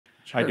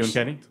How you doing,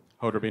 Sure. Kenny?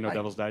 Hoder Bino,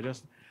 Devil's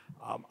Digest.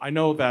 I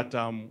know that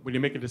when you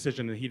make a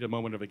decision in the heat of the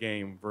moment of a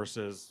game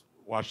versus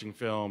watching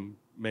film,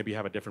 maybe you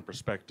have a different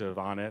perspective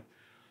on it.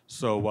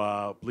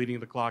 So bleeding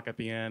the clock at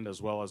the end,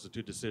 as well as the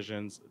two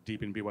decisions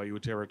deep in BYU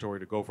territory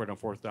to go for it on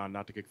fourth down,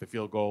 not to kick the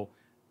field goal,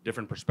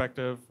 different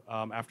perspective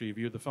after you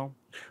viewed the film?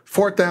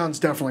 Fourth down's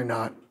definitely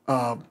not.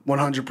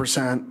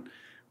 100%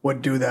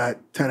 would do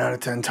that 10 out of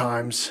 10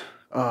 times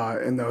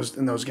in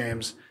those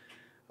games.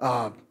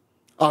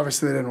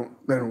 Obviously, they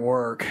didn't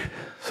work,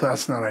 so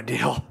that's not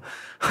ideal.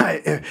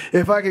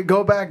 If I could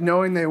go back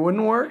knowing they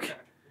wouldn't work,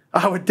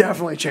 I would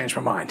definitely change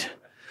my mind.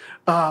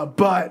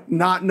 But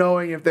not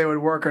knowing if they would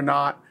work or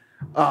not,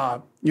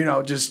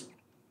 just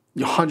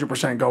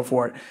 100% go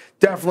for it.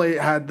 Definitely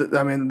had.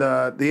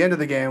 The end of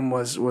the game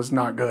was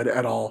not good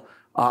at all.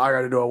 I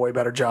got to do a way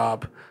better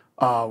job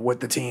with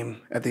the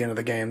team at the end of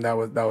the game. That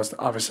was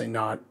obviously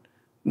not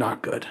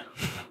good.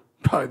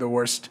 Probably the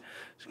worst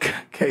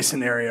case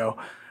scenario.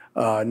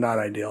 Not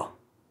ideal.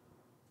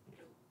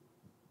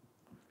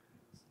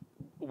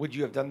 Would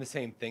you have done the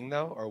same thing,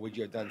 though, or would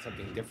you have done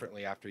something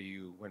differently after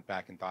you went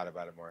back and thought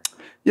about it more?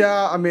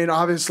 Yeah,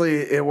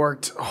 obviously it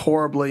worked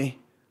horribly.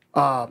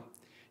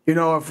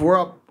 If we're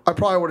up, I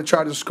probably would have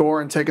tried to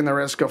score and taken the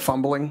risk of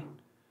fumbling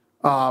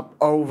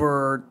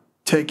over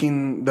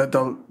taking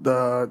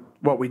the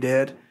what we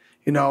did.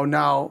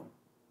 Now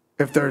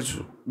if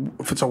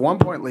it's a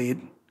 1-point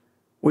lead,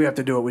 we have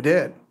to do what we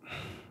did.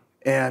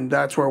 And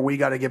that's where we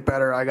got to get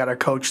better. I got to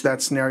coach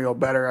that scenario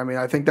better.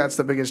 I think that's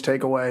the biggest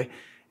takeaway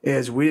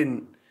is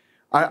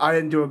I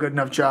didn't do a good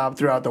enough job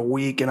throughout the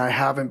week, and I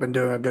haven't been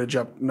doing a good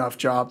enough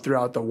job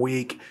throughout the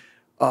week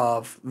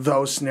of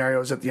those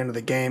scenarios at the end of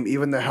the game.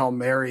 Even the Hail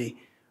Mary,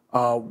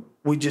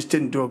 we just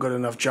didn't do a good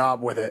enough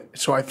job with it.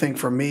 So I think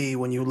for me,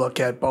 when you look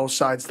at both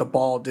sides of the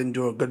ball, didn't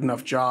do a good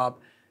enough job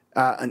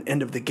at an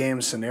end of the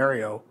game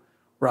scenario,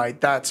 right?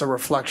 That's a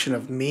reflection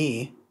of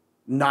me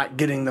not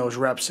getting those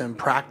reps in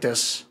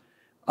practice,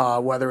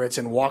 whether it's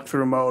in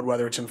walkthrough mode,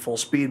 whether it's in full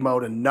speed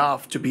mode,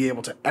 enough to be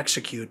able to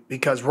execute,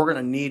 because we're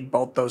going to need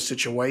both those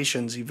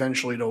situations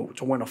eventually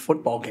to win a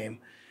football game.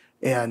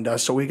 And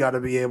so we got to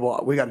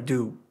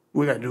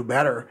do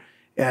better.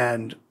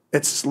 And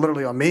it's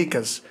literally on me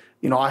because,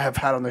 I have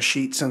had on the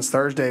sheet since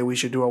Thursday, we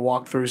should do a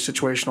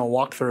situational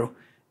walkthrough.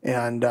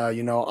 And,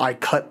 I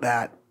cut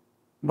that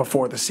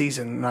before the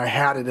season, and I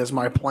had it as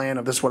my plan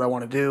of this is what I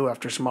want to do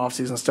after some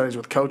off-season studies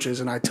with coaches,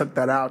 and I took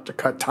that out to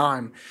cut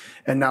time.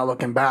 And now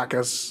looking back,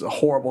 it's a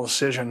horrible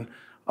decision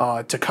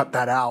to cut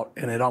that out,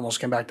 and it almost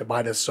came back to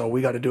bite us. So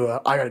I got to do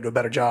a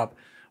better job.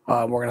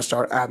 We're going to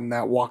start adding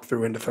that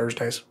walkthrough into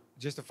Thursdays.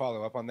 Just to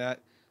follow up on that,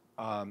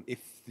 if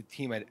the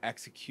team had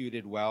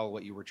executed well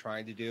what you were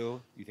trying to do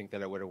you think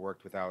that it would have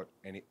worked without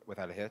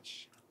a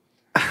hitch?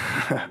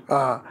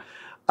 I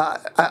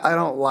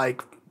don't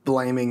like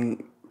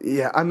blaming.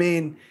 Yeah,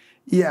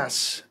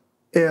 yes,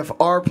 if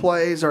our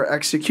plays are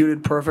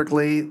executed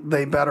perfectly,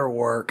 they better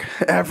work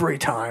every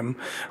time,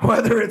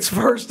 whether it's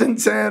 1st and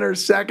 10 or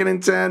 2nd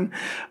and 10.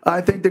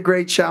 I think the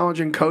great challenge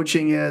in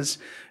coaching is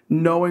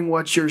knowing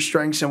what your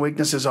strengths and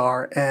weaknesses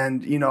are.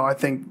 And, I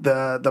think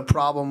the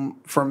problem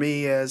for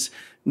me is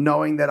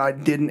knowing that I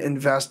didn't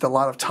invest a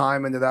lot of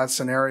time into that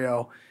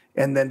scenario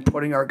and then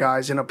putting our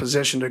guys in a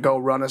position to go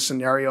run a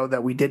scenario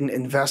that we didn't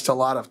invest a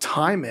lot of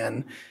time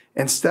in,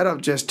 instead of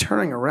just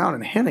turning around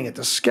and handing it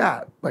to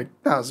Scat. That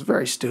was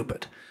very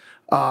stupid.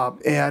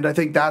 And I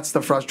think that's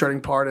the frustrating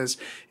part is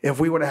if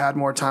we would have had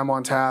more time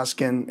on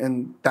task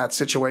and that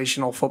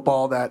situational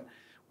football that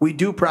we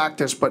do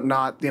practice, but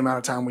not the amount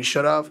of time we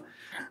should have,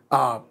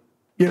 I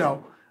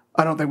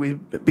don't think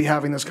we'd be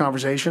having this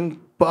conversation.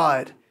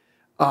 But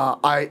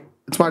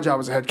it's my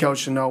job as a head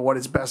coach to know what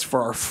is best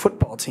for our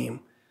football team.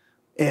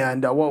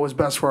 And what was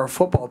best for our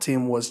football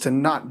team was to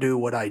not do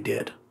what I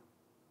did.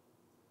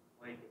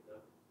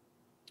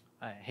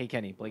 Hey,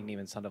 Kenny, Blake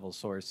Neiman, Sun Devil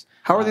Source.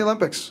 How are the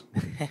Olympics?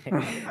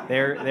 They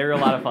were a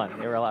lot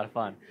of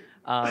fun.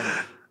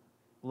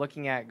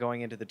 Looking at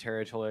going into the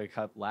Territorial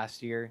Cup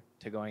last year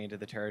to going into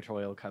the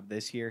Territorial Cup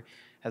this year,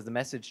 has the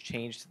message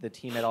changed to the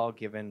team at all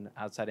given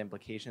outside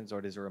implications,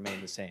 or does it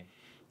remain the same?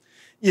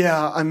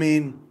 Yeah,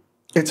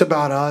 it's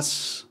about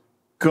us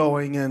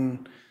going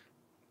and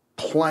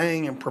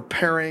playing and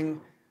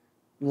preparing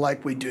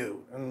like we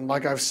do. And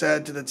like I've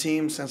said to the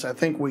team since I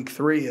think week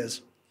 3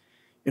 is,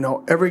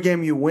 every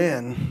game you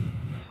win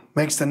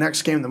makes the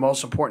next game the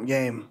most important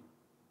game.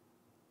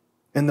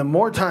 And the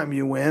more time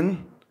you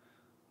win,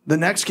 the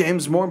next game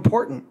is more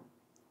important.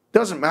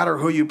 Doesn't matter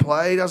who you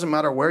play, doesn't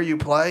matter where you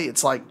play.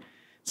 It's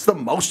the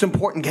most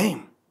important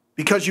game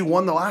because you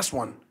won the last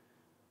one.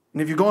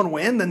 And if you go and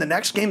win, then the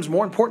next game is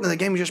more important than the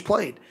game you just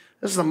played.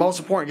 This is the most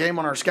important game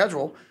on our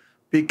schedule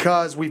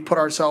because we've put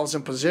ourselves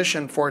in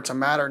position for it to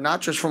matter,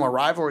 not just from a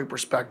rivalry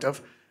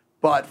perspective,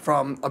 but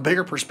from a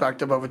bigger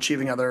perspective of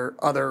achieving other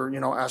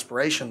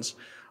aspirations.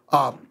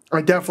 I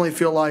definitely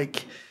feel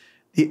like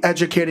the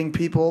educating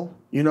people,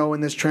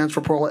 in this transfer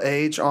portal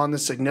age on the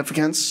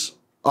significance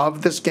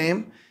of this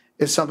game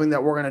is something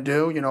that we're going to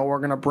do. We're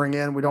going to bring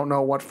in, we don't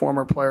know what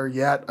former player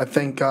yet. I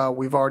think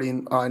we've already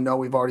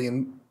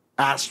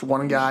asked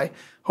one guy.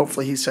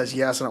 Hopefully he says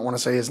yes. I don't want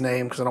to say his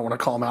name because I don't want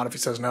to call him out if he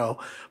says no.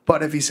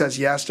 But if he says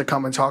yes, to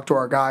come and talk to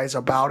our guys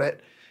about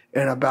it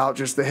and about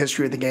just the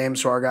history of the game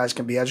so our guys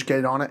can be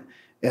educated on it.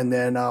 And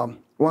then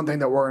one thing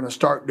that we're going to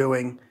start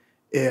doing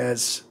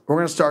is we're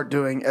going to start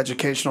doing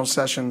educational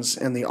sessions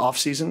in the off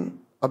season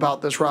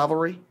about this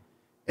rivalry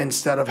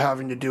instead of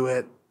having to do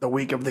it the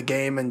week of the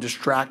game and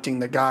distracting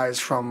the guys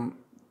from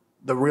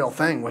the real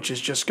thing, which is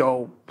just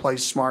go play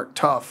smart,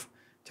 tough,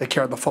 take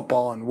care of the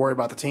football, and worry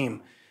about the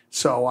team.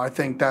 So I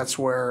think that's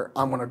where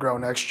I'm going to grow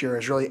next year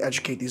is really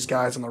educate these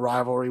guys on the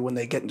rivalry when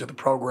they get into the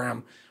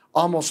program,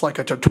 almost like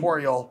a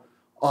tutorial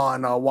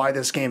on why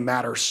this game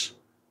matters,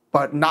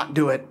 but not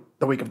do it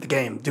the week of the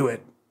game. Do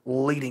it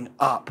leading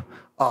up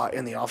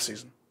in the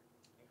offseason.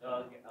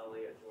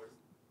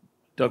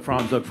 Doug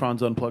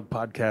Franz Unplugged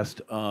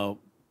podcast.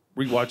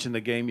 Rewatching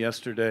the game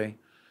yesterday,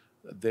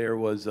 there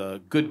was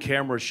a good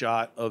camera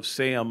shot of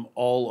Sam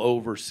all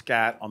over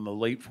Scat on the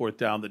late fourth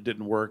down that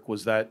didn't work.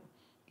 Was that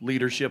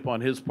leadership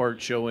on his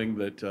part showing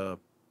that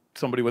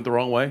somebody went the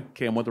wrong way?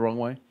 Cam went the wrong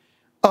way?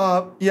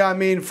 Yeah, I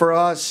mean, for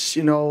us,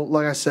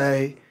 like I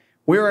say,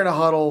 we were in a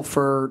huddle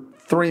for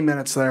 3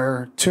 minutes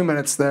there, 2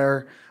 minutes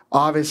there.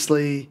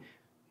 Obviously,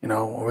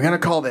 are we going to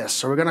call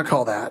this? Are we going to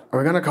call that? Are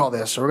we going to call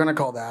this? Are we going to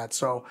call that?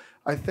 So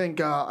I think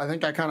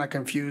I kind of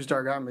confused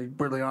our guys. I'm being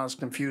brutally honest,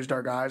 confused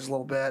our guys a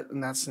little bit in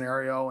that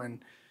scenario.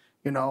 And,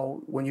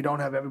 when you don't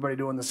have everybody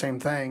doing the same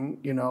thing,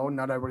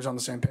 not everybody's on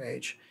the same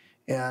page.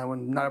 And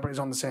when not everybody's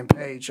on the same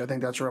page, I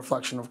think that's a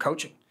reflection of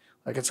coaching.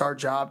 Like it's our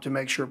job to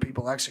make sure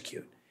people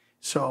execute.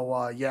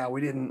 So yeah,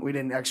 we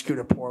didn't execute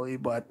it poorly,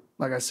 but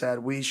like I said,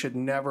 we should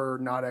never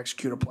not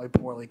execute a play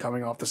poorly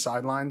coming off the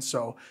sidelines.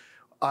 So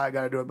I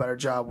got to do a better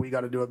job. We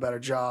got to do a better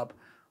job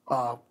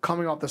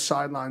coming off the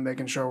sideline,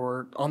 making sure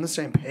we're on the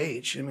same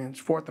page. I mean,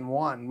 it's 4th and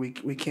 1.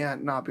 We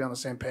can't not be on the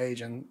same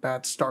page, and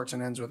that starts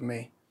and ends with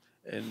me.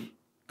 And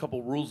a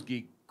couple rules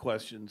geek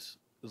questions.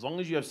 As long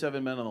as you have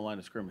 7 men on the line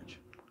of scrimmage,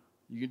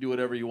 you can do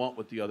whatever you want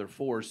with the other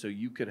 4. So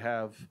you could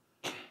have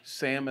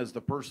Sam as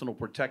the personal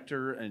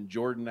protector and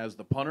Jordan as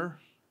the punter.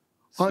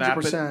 Snap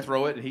 100%. it and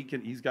throw it,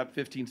 and he's got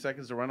 15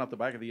 seconds to run out the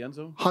back of the end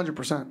zone.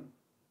 100%.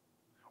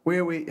 We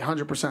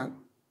 100%.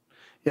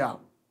 Yeah,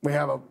 we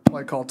have a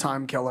play called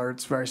Time Killer.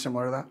 It's very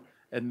similar to that.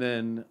 And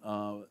then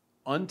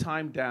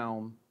untimed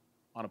down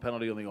on a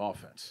penalty on the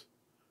offense.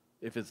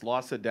 If it's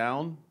loss of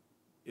down,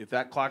 if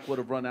that clock would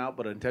have run out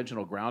but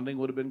intentional grounding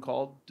would have been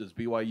called, does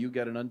BYU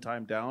get an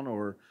untimed down,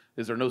 or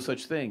is there no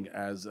such thing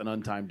as an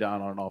untimed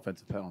down on an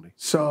offensive penalty?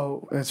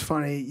 So it's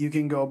funny. You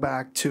can go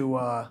back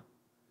to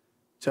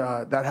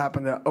that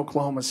happened at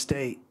Oklahoma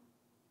State.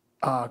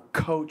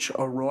 Coach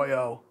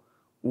Arroyo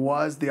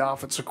was the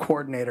offensive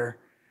coordinator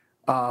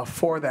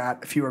for that,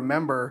 if you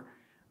remember.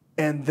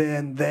 And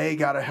then they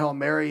got a Hail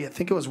Mary. I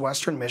think it was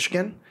Western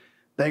Michigan.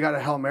 They got a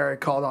Hail Mary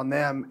called on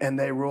them, and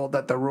they ruled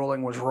that the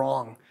ruling was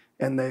wrong,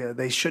 and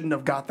they shouldn't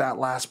have got that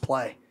last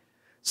play.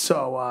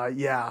 So,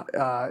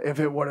 if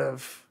it would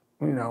have,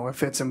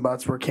 if it's and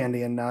buts were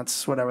candy and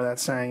nuts, whatever that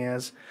saying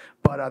is.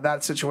 But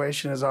that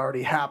situation has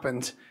already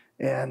happened,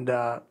 and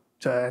to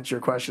answer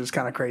your question, it's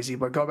kind of crazy.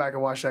 But go back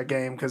and watch that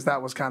game because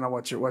that was kind of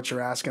what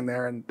you're asking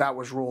there, and that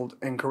was ruled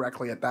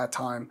incorrectly at that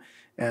time,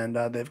 and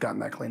they've gotten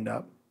that cleaned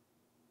up.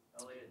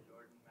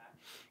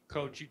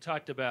 Coach, you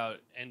talked about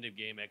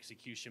end-of-game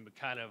execution, but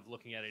kind of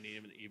looking at an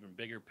even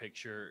bigger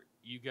picture,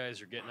 you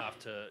guys are getting off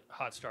to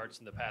hot starts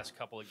in the past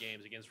couple of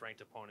games against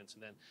ranked opponents,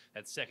 and then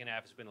that second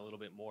half has been a little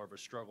bit more of a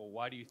struggle.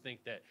 Why do you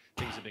think that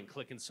things have been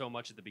clicking so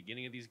much at the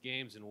beginning of these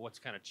games, and what's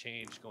kind of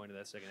changed going to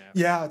that second half?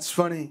 Yeah, it's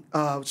funny.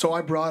 So I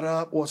brought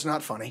up – well, it's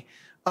not funny,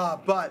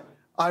 but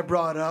I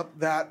brought up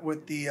that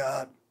with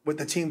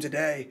the team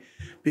today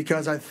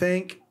because I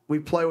think we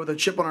play with a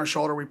chip on our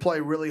shoulder. We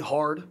play really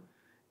hard.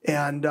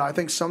 And I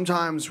think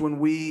sometimes when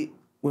we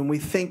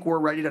think we're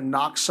ready to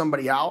knock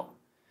somebody out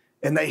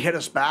and they hit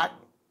us back,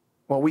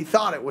 well, we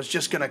thought it was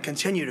just going to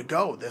continue to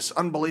go this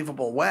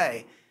unbelievable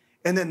way.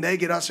 And then they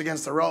get us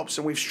against the ropes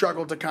and we've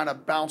struggled to kind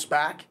of bounce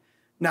back.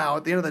 Now,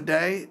 at the end of the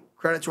day,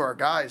 credit to our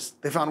guys,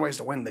 they found ways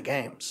to win the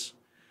games.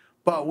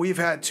 But we've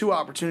had 2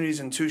 opportunities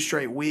in 2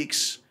 straight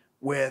weeks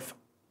with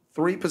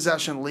 3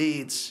 possession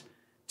leads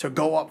to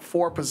go up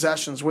 4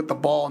 possessions with the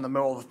ball in the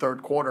middle of the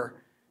third quarter.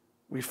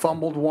 We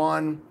fumbled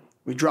one.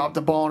 We dropped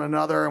the ball in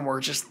another, and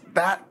we're just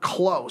that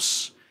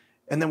close.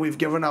 And then we've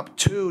given up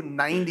 2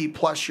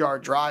 90-plus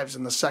yard drives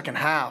in the second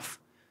half,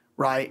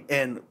 right,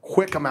 in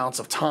quick amounts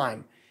of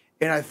time.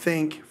 And I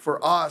think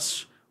for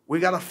us, we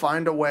got to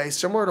find a way,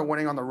 similar to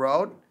winning on the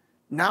road.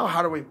 Now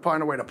how do we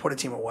find a way to put a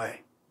team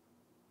away?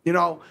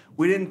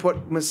 We didn't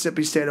put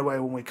Mississippi State away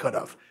when we could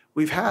have.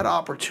 We've had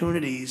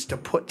opportunities to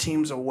put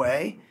teams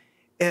away,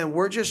 and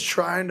we're just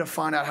trying to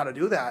find out how to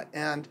do that.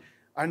 And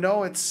I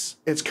know it's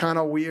kind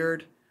of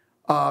weird.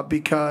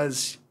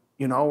 Because,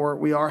 we're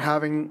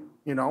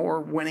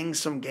winning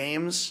some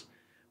games,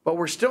 but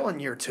we're still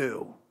in year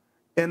 2.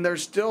 And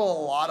there's still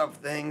a lot of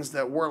things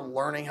that we're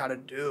learning how to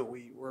do.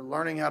 We're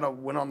learning how to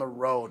win on the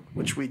road,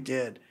 which we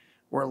did.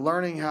 We're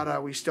learning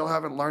we still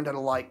haven't learned how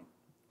to,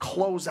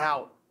 close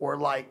out or,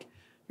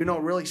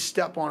 really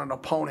step on an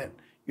opponent,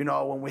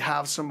 when we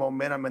have some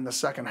momentum in the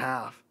second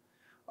half.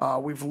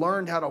 We've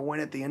learned how to win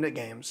at the end of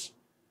games,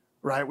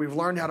 right? We've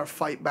learned how to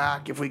fight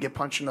back if we get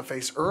punched in the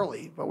face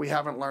early, but we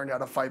haven't learned how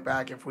to fight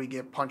back if we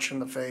get punched in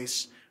the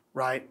face,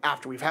 right,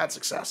 after we've had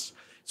success.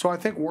 So I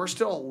think we're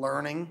still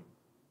learning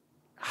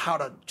how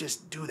to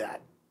just do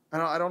that.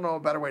 I don't know a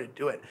better way to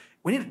do it.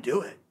 We need to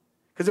do it.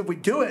 Because if we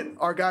do it,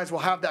 our guys will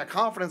have that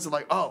confidence of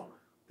like, oh,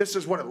 this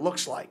is what it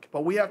looks like.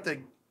 But we have to,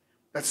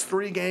 that's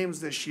 3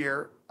 games this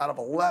year out of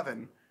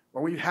 11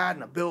 where we've had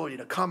an ability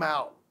to come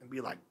out and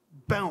be like,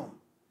 boom.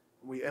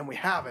 And we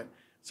haven't.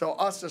 So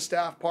us as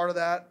staff, part of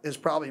that is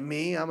probably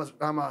me. I'm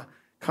a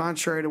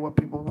contrary to what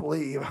people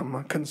believe, I'm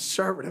a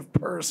conservative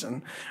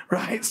person,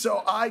 right?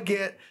 So I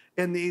get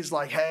in these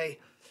like, hey,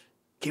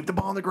 keep the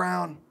ball on the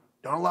ground,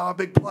 don't allow a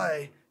big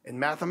play, and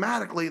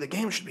mathematically the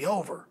game should be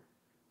over.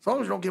 As long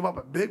as we don't give up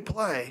a big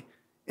play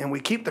and we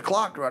keep the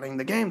clock running,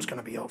 the game's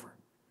going to be over.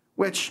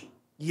 Which,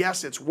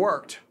 yes, it's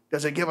worked.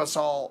 Does it give us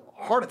all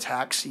heart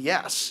attacks?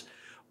 Yes.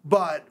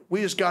 But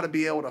we just got to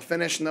be able to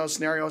finish in those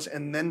scenarios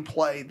and then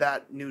play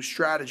that new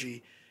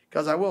strategy.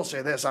 Because I will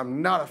say this,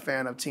 I'm not a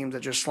fan of teams that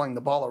just sling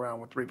the ball around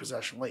with 3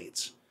 possession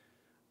leads.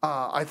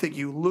 I think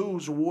you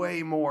lose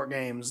way more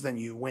games than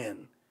you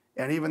win.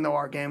 And even though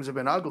our games have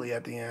been ugly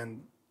at the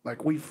end,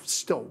 like we've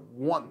still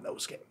won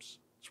those games.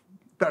 It's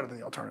better than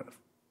the alternative.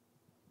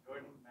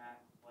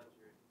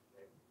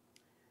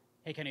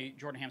 Hey, Kenny,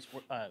 Jordan Ham,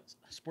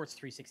 Sports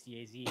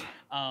 360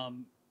 AZ.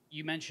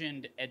 You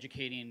mentioned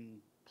educating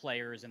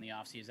players in the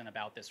offseason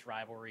about this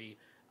rivalry.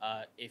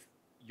 If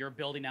you're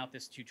building out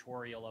this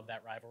tutorial of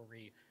that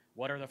rivalry,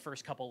 what are the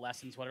first couple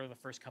lessons? What are the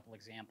first couple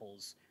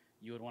examples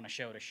you would want to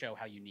show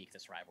how unique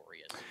this rivalry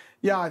is?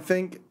 Yeah, I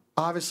think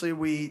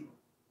obviously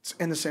it's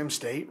in the same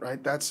state,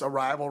 right? That's a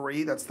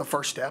rivalry. That's the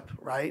first step,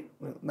 right?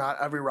 Not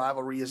every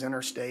rivalry is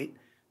interstate.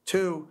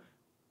 2,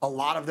 a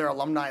lot of their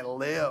alumni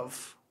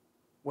live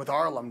with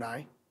our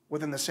alumni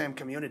within the same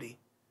community,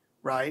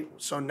 right?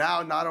 So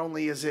now not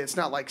only is it's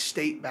not like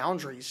state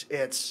boundaries,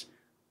 it's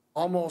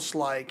almost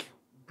like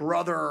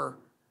brother,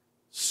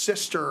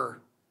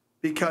 sister,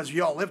 because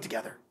you all live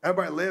together.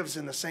 Everybody lives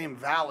in the same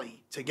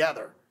valley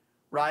together,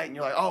 right? And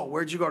you're like, oh,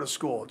 where'd you go to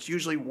school? It's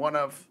usually one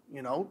of,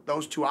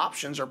 those 2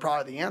 options are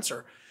probably the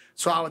answer.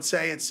 So I would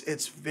say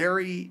it's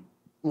very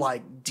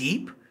like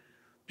deep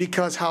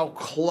because how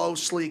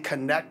closely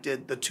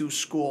connected the 2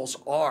 schools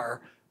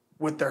are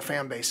with their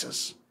fan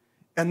bases.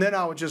 And then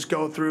I would just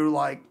go through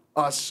like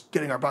us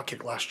getting our butt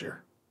kicked last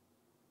year.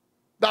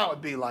 That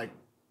would be like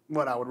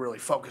what I would really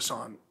focus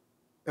on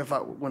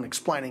when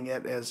explaining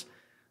it is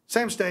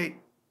same state,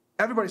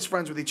 everybody's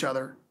friends with each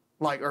other,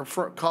 like our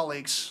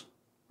colleagues,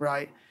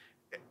 right?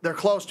 They're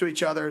close to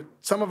each other.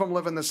 Some of them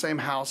live in the same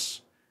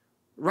house.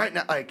 Right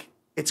now, like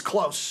it's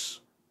close.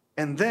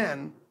 And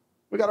then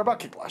we got our butt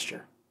kicked last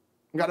year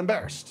and got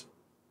embarrassed.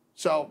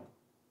 So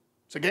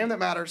it's a game that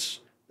matters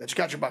that you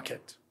got your butt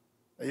kicked,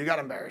 that you got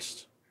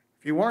embarrassed.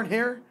 If you weren't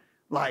here,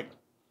 like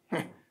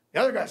the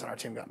other guys on our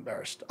team got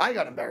embarrassed. I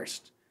got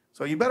embarrassed.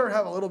 So you better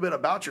have a little bit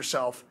about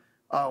yourself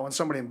when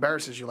somebody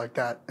embarrasses you like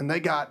that. And they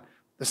got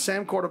the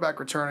same quarterback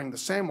returning, the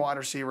same wide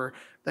receiver.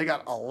 They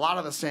got a lot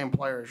of the same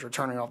players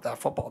returning off that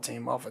football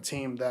team, off a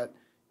team that,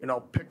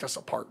 picked us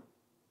apart.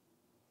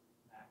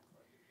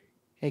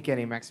 Hey,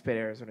 Kenny, Max Pitt,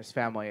 Arizona's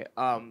family.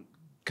 Kind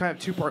of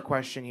 2-part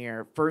question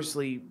here.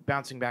 Firstly,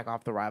 bouncing back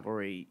off the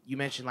rivalry, you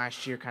mentioned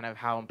last year kind of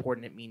how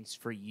important it means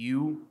for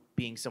you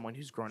being someone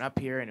who's grown up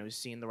here and who's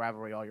seen the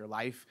rivalry all your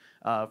life.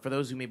 For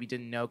those who maybe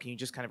didn't know, can you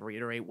just kind of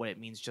reiterate what it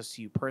means just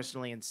to you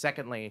personally? And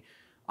secondly,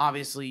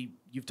 obviously,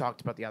 you've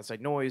talked about the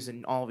outside noise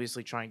and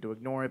obviously trying to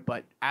ignore it,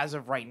 but as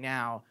of right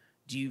now,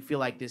 do you feel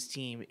like this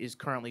team is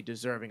currently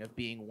deserving of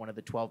being one of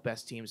the 12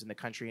 best teams in the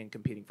country and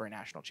competing for a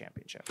national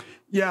championship?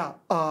 Yeah.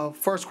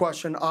 First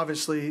question,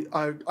 obviously,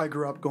 I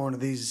grew up going to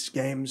these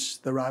games,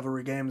 the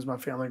rivalry games. My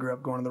family grew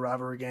up going to the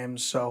rivalry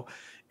games. So,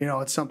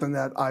 it's something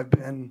that I've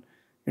been,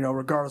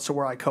 regardless of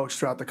where I coach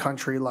throughout the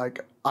country,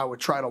 like I would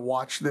try to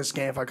watch this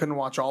game. If I couldn't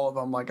watch all of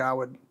them, like I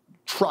would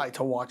try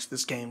to watch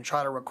this game,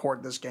 try to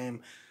record this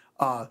game.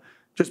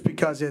 Just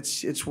because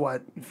it's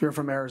what, if you're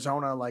from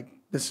Arizona, like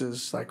this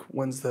is like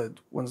when's the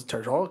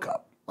Territorial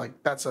Cup? Like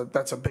that's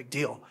a big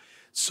deal.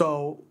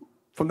 So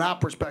from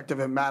that perspective,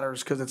 it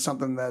matters because it's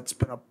something that's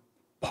been a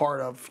part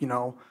of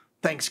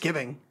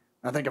Thanksgiving.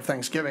 I think of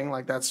Thanksgiving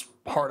like that's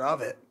part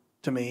of it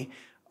to me,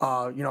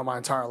 my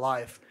entire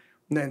life.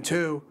 And then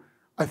 2,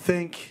 I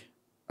think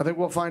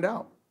we'll find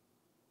out.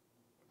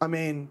 I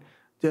mean,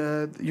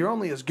 you're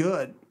only as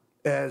good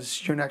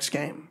as your next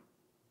game.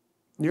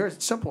 You're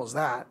as simple as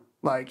that.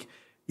 Like,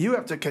 you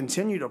have to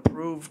continue to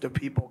prove to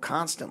people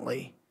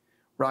constantly,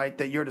 right,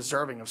 that you're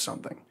deserving of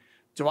something.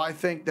 Do I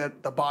think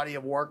that the body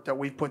of work that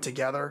we've put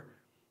together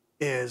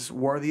is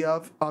worthy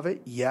of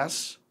it?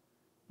 Yes.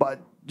 But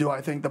do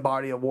I think the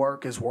body of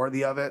work is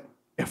worthy of it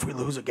if we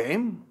lose a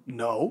game?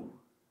 No.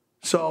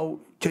 So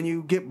can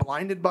you get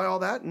blinded by all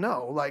that?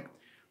 No. Like,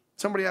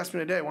 somebody asked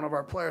me today, one of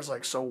our players,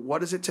 like, so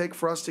what does it take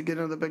for us to get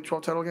into the Big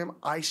 12 title game?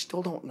 I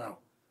still don't know.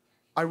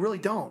 I really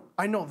don't.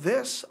 I know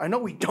this. I know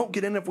we don't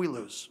get in if we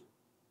lose.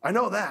 I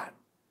know that.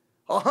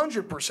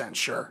 100%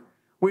 sure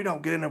we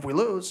don't get in if we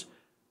lose.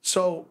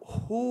 So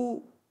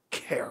who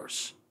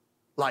cares?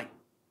 Like,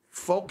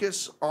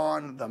 focus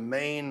on the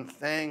main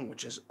thing,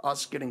 which is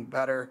us getting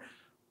better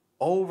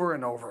over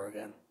and over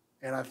again.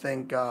 And I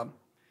think kind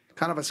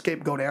of a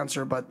scapegoat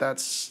answer, but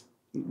that's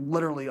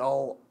literally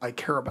all I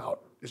care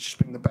about is just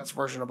being the best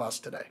version of us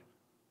today.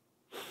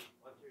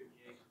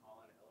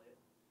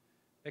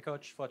 Hey,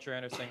 Coach. Fletcher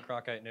Anderson,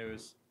 Cronkite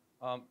News.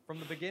 From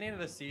the beginning of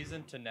the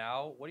season to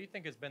now, what do you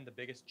think has been the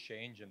biggest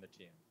change in the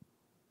team?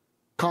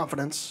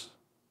 Confidence.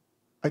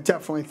 I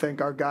definitely think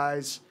our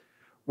guys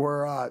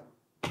were,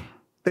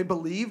 they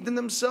believed in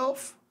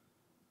themselves,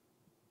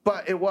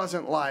 but it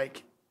wasn't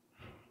like,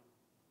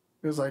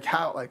 it was like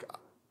how, like,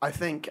 I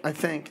think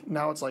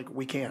now it's like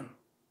we can.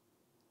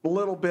 A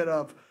little bit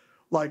of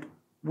like,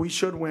 we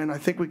should win. I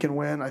think we can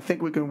win. I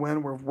think we can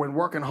win. We're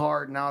working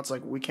hard. Now it's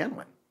like we can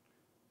win.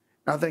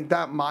 I think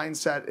that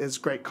mindset is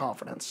great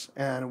confidence.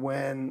 And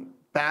when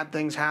bad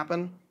things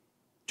happen,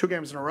 2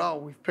 games in a row,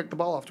 we've picked the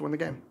ball off to win the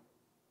game.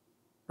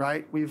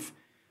 Right? We've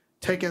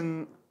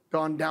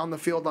gone down the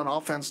field on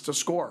offense to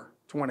score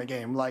to win a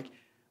game. Like,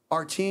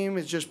 our team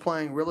is just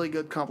playing really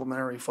good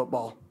complementary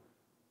football.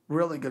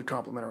 Really good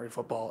complementary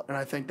football. And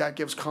I think that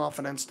gives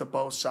confidence to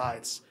both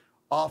sides.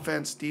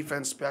 Offense,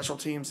 defense, special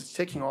teams. It's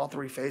taking all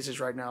 3 phases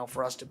right now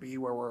for us to be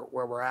where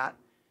we're at.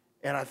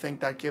 And I think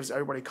that gives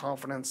everybody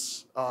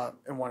confidence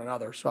in one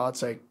another. So I'd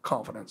say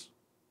confidence.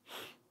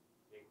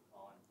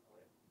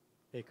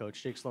 Hey,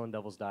 Coach. Jake Sloan,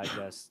 Devil's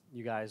Digest.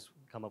 You guys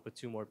come up with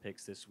 2 more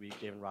picks this week.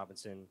 David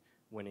Robinson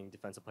winning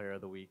Defensive Player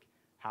of the Week.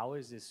 How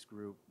is this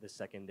group, the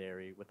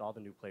secondary, with all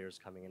the new players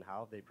coming in,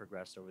 how have they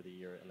progressed over the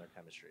year in their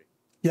chemistry?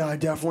 Yeah, I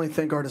definitely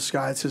think our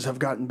disguises have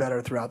gotten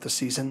better throughout the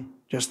season,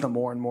 just the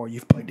more and more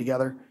you've played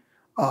together.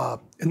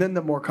 And then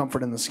the more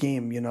comfort in the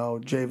scheme. You know,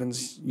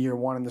 Javen's year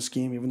 1 in the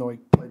scheme, even though he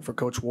played for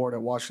Coach Ward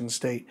at Washington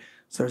State,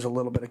 so there's a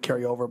little bit of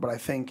carryover. But I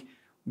think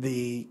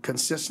the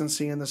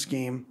consistency in the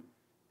scheme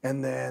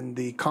and then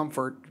the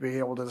comfort to be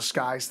able to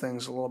disguise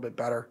things a little bit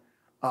better.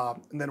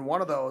 And then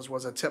one of those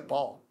was a tip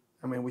ball.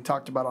 I mean, we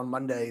talked about on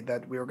Monday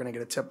that we were going to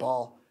get a tip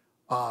ball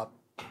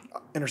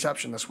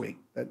interception this week.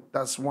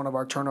 That's one of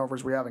our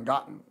turnovers we haven't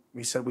gotten.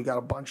 We said we got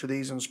a bunch of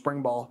these in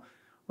spring ball.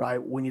 Right,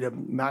 we need to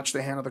match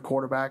the hand of the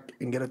quarterback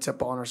and get a tip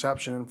ball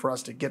interception. And for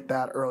us to get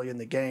that early in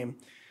the game,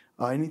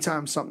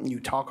 anytime something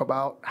you talk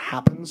about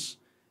happens,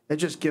 it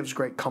just gives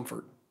great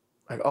comfort.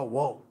 Like, oh,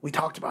 whoa, we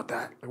talked about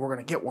that. Like, we're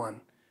going to get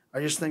one. I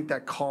just think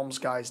that calms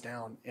guys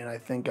down. And I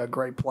think a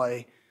great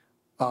play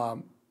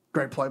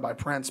by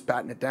Prince,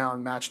 batting it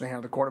down, matching the hand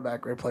of the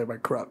quarterback, great play by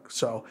Crook.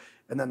 So,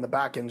 and then the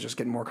back end is just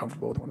getting more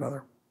comfortable with one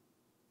another.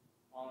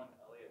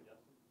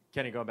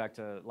 Kenny, going back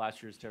to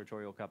last year's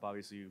Territorial Cup,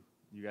 obviously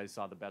you guys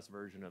saw the best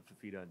version of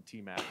Fafita and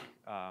T-Mac. It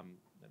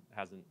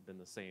hasn't been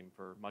the same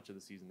for much of the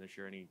season this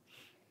year. Any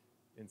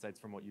insights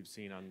from what you've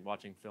seen on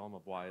watching film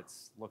of why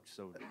it's looked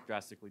so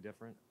drastically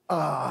different?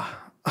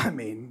 I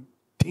mean,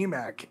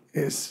 T-Mac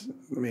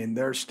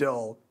they're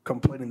still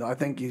completing. I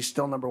think he's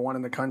still number 1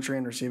 in the country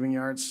in receiving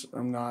yards.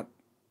 I'm not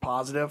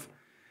positive.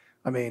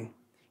 I mean,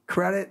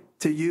 credit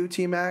to you,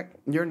 T-Mac.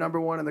 You're number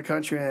 1 in the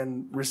country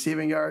in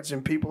receiving yards,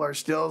 and people are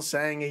still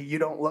saying you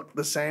don't look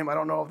the same. I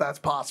don't know if that's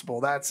possible.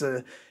 That's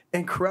a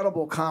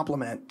incredible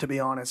compliment, to be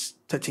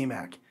honest, to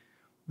T-Mac,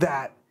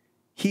 that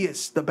he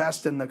is the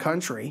best in the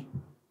country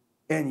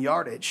in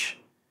yardage,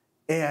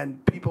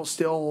 and people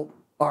still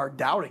are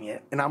doubting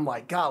it. And I'm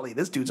like, golly,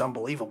 this dude's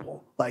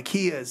unbelievable. Like,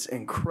 he is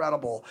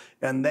incredible,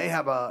 and they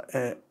have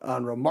a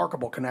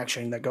remarkable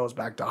connection that goes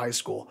back to high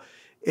school.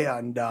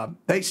 And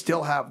they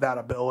still have that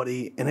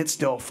ability, and it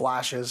still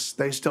flashes.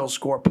 They still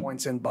score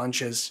points in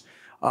bunches.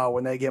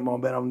 When they get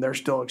momentum, they're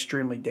still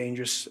extremely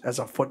dangerous as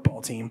a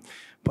football team.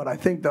 But I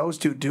think those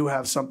two do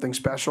have something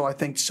special. I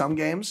think some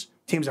games,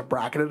 teams have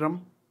bracketed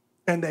them,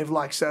 and they've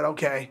said,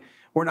 okay,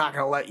 we're not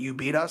going to let you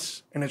beat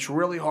us. And it's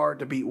really hard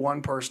to beat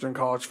one person in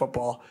college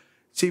football.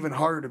 It's even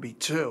harder to beat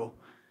 2.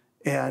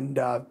 And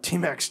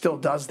T-Mac still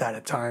does that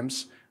at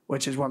times,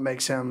 which is what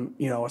makes him,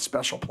 a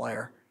special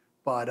player.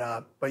 But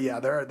yeah,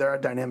 they're a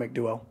dynamic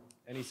duo.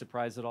 Any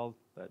surprise at all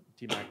that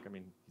T-Mac,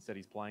 he said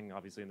he's playing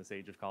obviously in this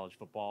age of college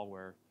football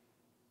where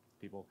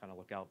people kind of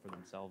look out for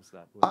themselves?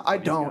 I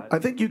don't. I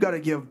think you got to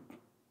give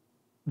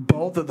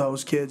both of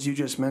those kids you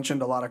just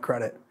mentioned a lot of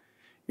credit.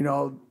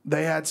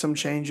 They had some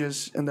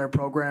changes in their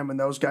program, and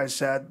those guys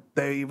said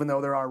even though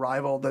they're our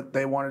rival, that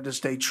they wanted to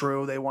stay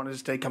true, they wanted to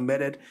stay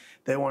committed,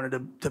 they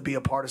wanted to be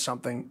a part of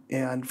something.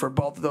 And for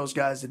both of those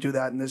guys to do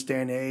that in this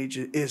day and age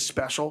is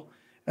special,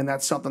 and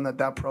that's something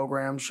that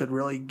program should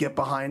really get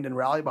behind and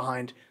rally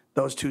behind.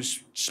 Those 2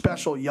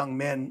 special young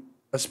men,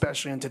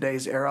 especially in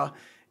today's era.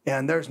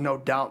 And there's no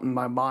doubt in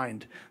my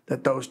mind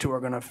that those 2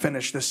 are going to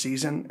finish this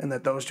season, and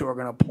that those 2 are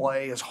going to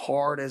play as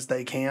hard as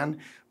they can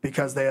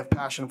because they have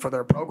passion for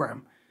their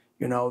program.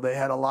 They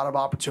had a lot of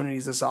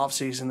opportunities this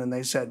offseason, and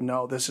they said,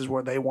 no, this is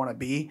where they want to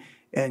be.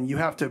 And you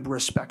have to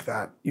respect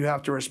that. You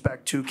have to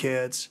respect 2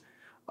 kids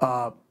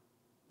that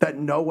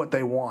know what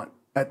they want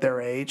at their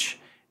age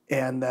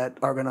and that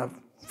are going to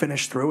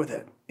finish through with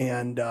it.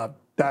 And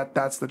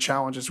that's the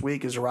challenge this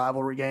week is a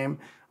rivalry game.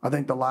 I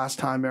think the last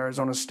time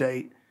Arizona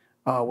State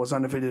was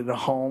undefeated at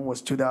home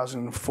was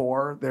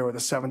 2004. They were the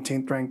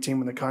 17th ranked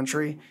team in the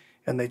country,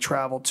 and they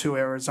traveled to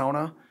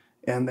Arizona,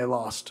 and they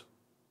lost.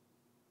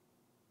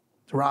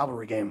 It's a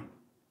rivalry game.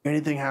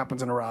 Anything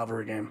happens in a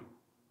rivalry game.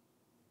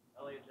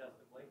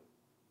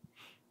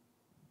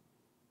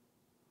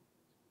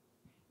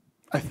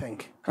 I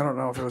think. I don't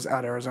know if it was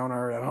at Arizona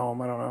or at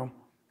home. I don't know.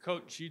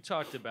 Coach, you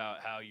talked about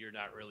how you're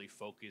not really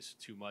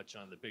focused too much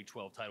on the Big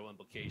 12 title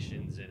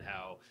implications and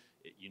how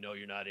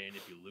you're not in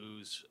if you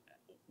lose.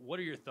 What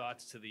are your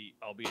thoughts to the,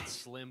 albeit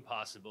slim,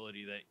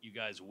 possibility that you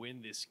guys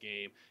win this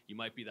game? You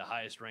might be the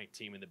highest ranked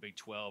team in the Big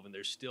 12, and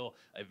there's still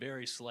a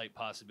very slight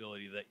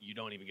possibility that you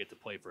don't even get to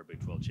play for a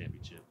Big 12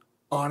 championship.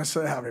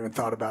 Honestly, I haven't even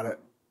thought about it.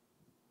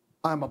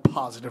 I'm a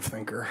positive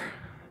thinker.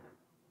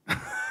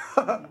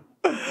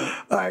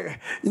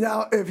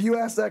 If you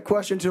ask that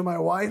question to my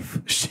wife,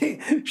 she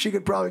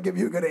could probably give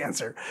you a good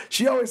answer.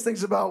 She always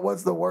thinks about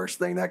what's the worst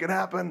thing that could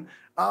happen.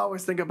 I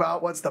always think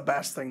about what's the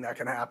best thing that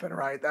can happen,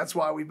 right? That's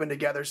why we've been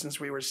together since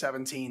we were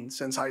 17,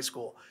 since high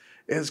school,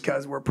 is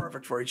because we're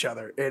perfect for each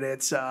other. And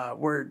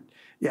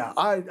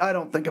I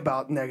don't think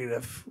about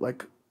negative.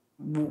 Like,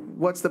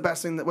 what's the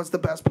best thing? What's the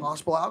best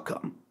possible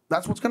outcome?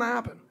 That's what's going to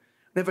happen.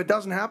 And if it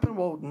doesn't happen,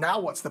 well, now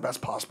what's the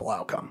best possible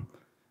outcome?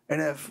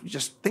 And if you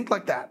just think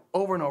like that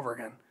over and over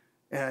again,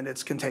 and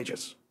it's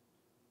contagious.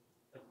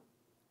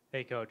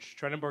 Hey, Coach.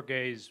 Trenton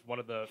Bourget is one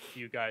of the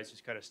few guys who's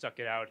kind of stuck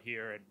it out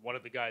here, and one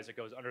of the guys that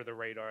goes under the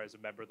radar as a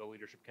member of the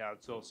Leadership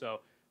Council.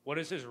 So what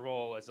is his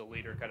role as a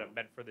leader kind of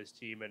meant for this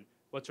team, and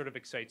what sort of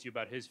excites you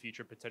about his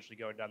future potentially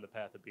going down the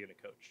path of being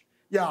a coach?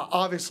 Yeah,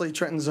 obviously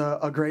Trenton's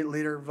a great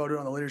leader, voted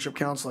on the Leadership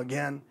Council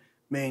again.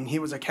 I mean, he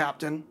was a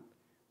captain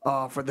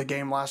for the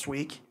game last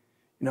week.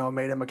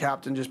 Made him a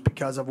captain just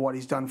because of what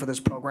he's done for this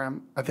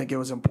program. I think it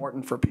was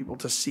important for people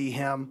to see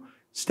him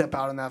step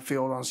out in that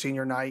field on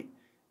senior night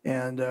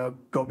and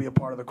go be a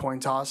part of the coin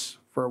toss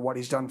for what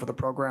he's done for the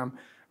program,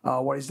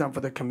 what he's done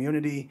for the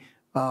community.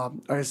 I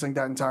just think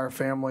that entire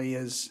family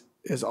is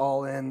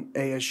all in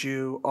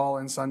ASU, all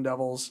in Sun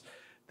Devils.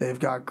 They've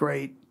got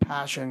great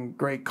passion,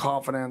 great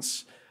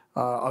confidence,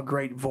 a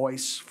great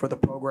voice for the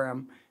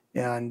program.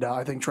 And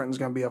I think Trenton's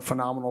going to be a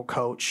phenomenal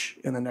coach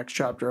in the next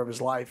chapter of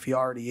his life. He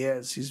already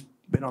is. He's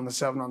been on the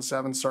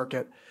 7-on-7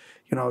 circuit,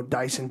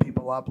 dicing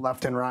people up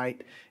left and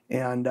right.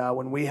 And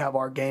when we have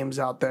our games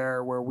out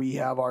there where we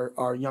have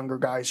our younger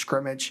guys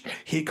scrimmage,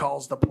 he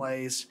calls the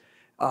plays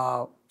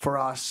for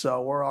us.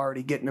 So we're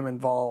already getting him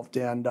involved,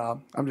 and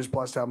I'm just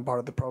blessed to have him part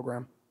of the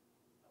program.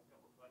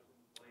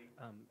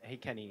 Hey,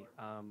 Kenny.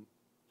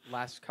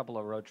 Last couple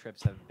of road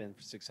trips have been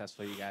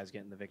successful. You guys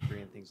getting the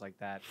victory and things like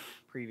that.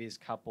 Previous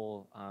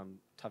couple,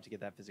 tough to get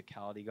that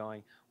physicality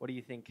going. What do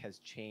you think has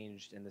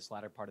changed in this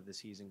latter part of the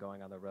season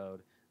going on the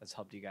road that's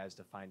helped you guys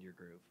to find your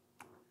groove?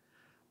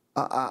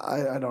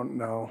 I don't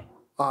know.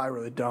 I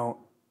really don't.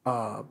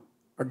 Our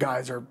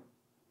guys are,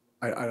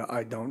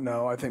 I don't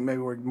know. I think maybe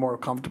we're more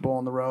comfortable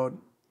on the road.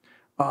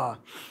 I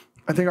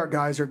think our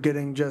guys are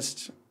getting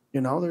just,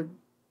 they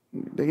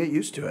get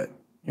used to it.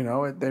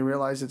 They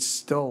realize it's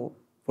still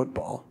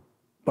football.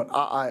 But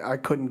I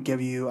couldn't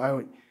give you,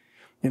 I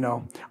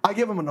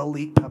give them an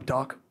elite pep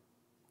talk.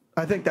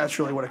 I think that's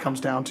really what it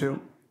comes down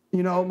to.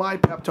 My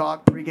pep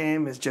talk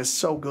pregame is just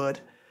so good.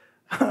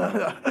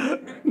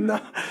 No,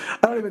 I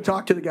don't even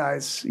talk to the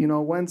guys.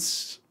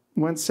 Once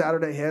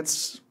Saturday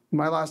hits,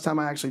 my last time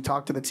I actually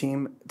talked to the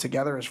team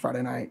together is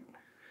Friday night.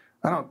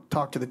 I don't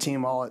talk to the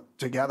team all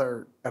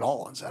together at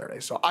all on Saturday.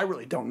 So I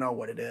really don't know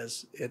what it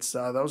is. It's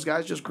those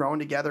guys just growing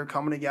together,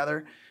 coming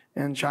together,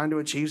 and trying to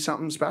achieve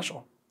something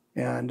special.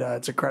 And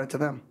it's a credit to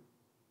them.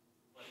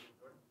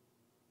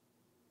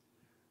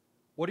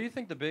 What do you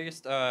think the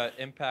biggest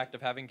impact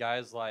of having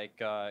guys like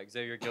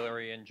Xavier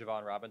Guillory and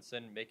Javon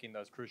Robinson making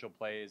those crucial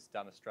plays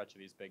down the stretch of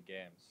these big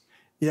games?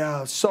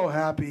 Yeah, so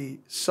happy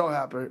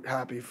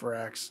for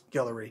X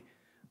Guillory.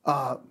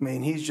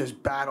 He's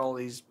just battled.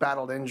 He's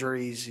battled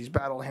injuries. He's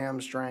battled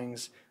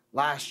hamstrings.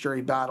 Last year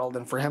he battled,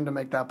 and for him to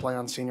make that play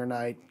on senior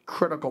night,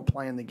 critical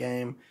play in the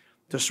game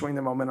to swing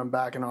the momentum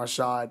back in our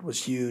side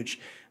was huge.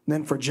 And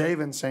then for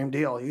Javen, same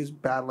deal. He was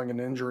battling an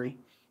injury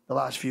the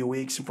last few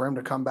weeks, and for him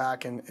to come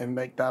back and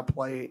make that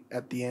play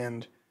at the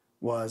end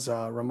was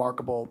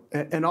remarkable.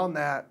 And on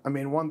that,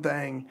 one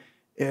thing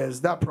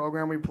is that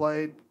program we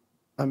played,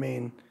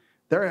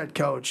 their head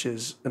coach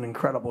is an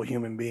incredible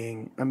human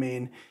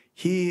being.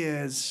 He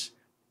is,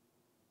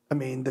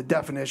 the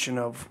definition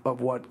of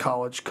what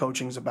college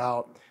coaching's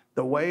about.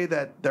 The way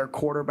that their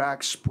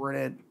quarterback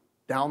sprinted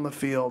down the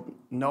field,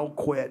 no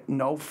quit,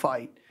 no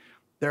fight,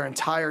 their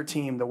entire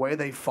team, the way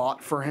they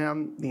fought for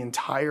him the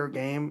entire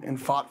game and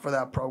fought for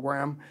that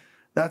program,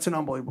 that's an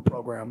unbelievable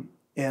program.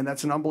 And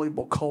that's an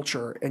unbelievable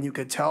culture. And you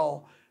could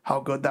tell how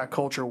good that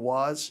culture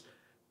was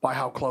by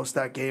how close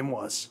that game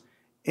was.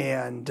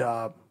 And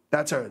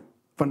that's a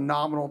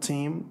phenomenal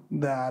team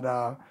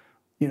that,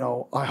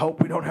 I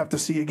hope we don't have to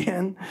see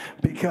again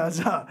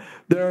because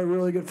they're a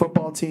really good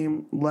football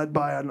team led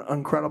by an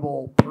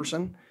incredible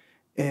person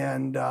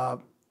and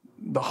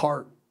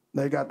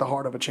they got the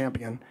heart of a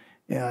champion.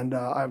 And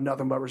I have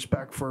nothing but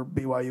respect for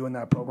BYU in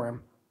that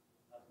program.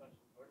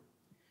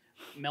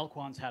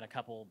 Melquan's had a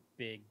couple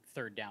big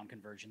third down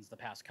conversions the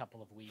past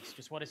couple of weeks.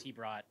 Just what has he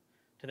brought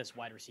to this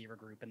wide receiver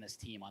group and this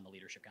team on the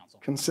Leadership Council?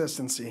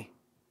 Consistency.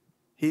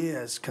 He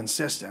is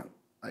consistent.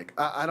 Like,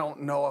 I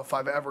don't know if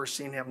I've ever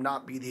seen him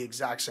not be the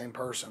exact same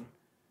person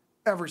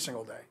every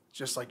single day.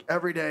 Just like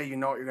every day, you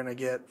know what you're going to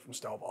get from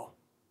Stovall.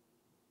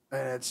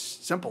 And it's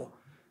simple.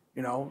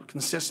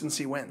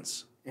 Consistency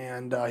wins.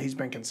 And he's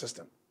been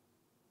consistent.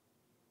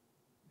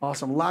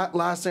 Awesome.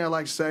 Last thing I'd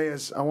like to say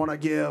is I want to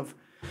give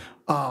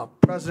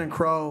President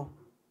Crow,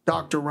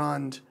 Dr.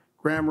 Rund,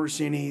 Graham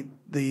Rossini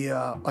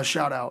a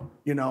shout out.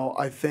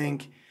 I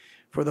think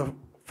for the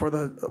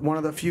one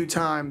of the few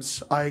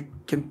times I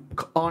can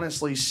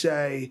honestly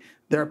say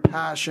their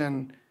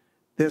passion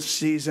this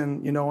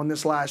season, in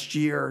this last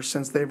year,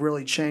 since they've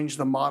really changed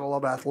the model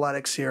of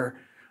athletics here,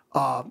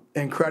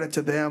 and credit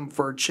to them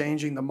for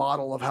changing the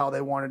model of how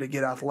they wanted to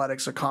get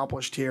athletics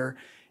accomplished here.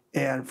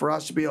 And for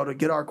us to be able to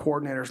get our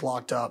coordinators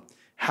locked up,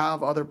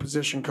 have other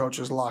position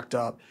coaches locked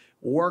up,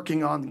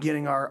 working on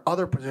getting our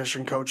other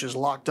position coaches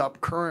locked up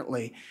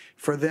currently,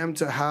 for them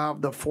to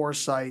have the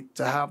foresight,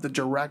 to have the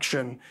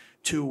direction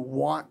to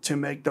want to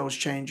make those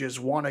changes,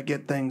 want to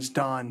get things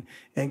done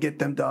and get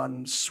them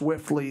done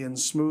swiftly and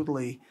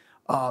smoothly,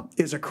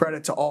 is a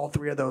credit to all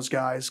three of those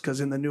guys,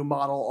 because in the new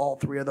model, all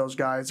three of those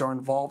guys are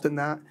involved in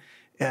that.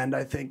 And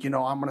I think, I'm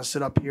going to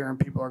sit up here and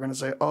people are going to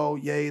say, oh,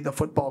 yay, the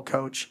football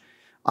coach.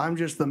 I'm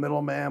just the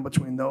middleman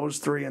between those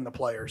three and the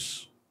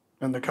players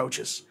and the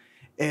coaches.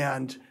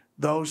 And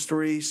those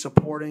three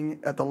supporting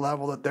at the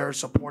level that they're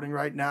supporting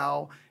right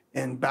now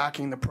and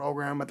backing the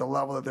program at the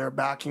level that they're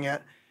backing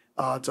it,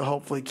 to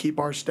hopefully keep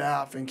our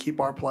staff and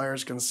keep our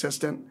players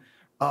consistent.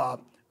 I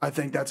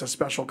think that's a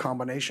special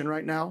combination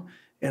right now.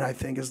 And I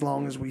think as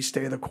long as we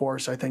stay the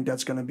course, I think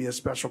that's going to be a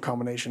special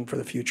combination for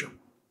the future.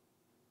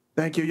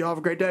 Thank you. Y'all have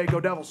a great day. Go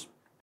Devils.